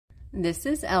This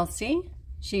is Elsie.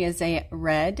 She is a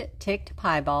red ticked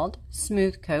piebald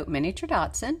smooth coat miniature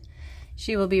Dachshund.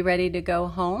 She will be ready to go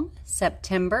home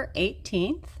September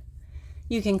 18th.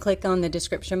 You can click on the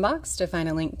description box to find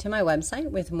a link to my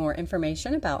website with more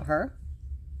information about her.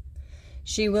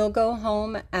 She will go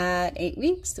home at 8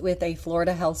 weeks with a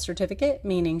Florida health certificate,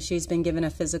 meaning she's been given a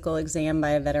physical exam by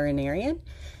a veterinarian.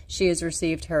 She has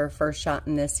received her first shot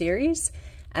in this series,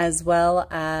 as well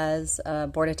as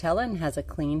Bordetella, and has a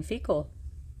clean fecal.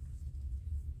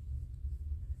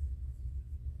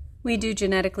 We do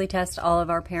genetically test all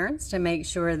of our parents to make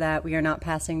sure that we are not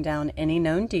passing down any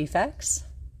known defects.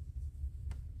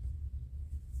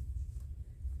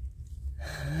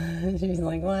 She's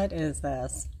like, what is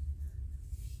this?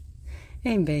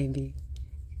 Hey, baby.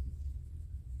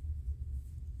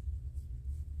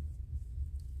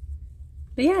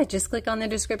 But yeah, just click on the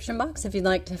description box if you'd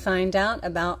like to find out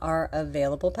about our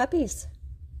available puppies.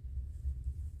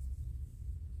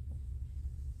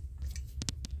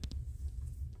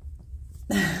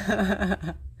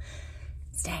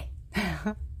 Stay.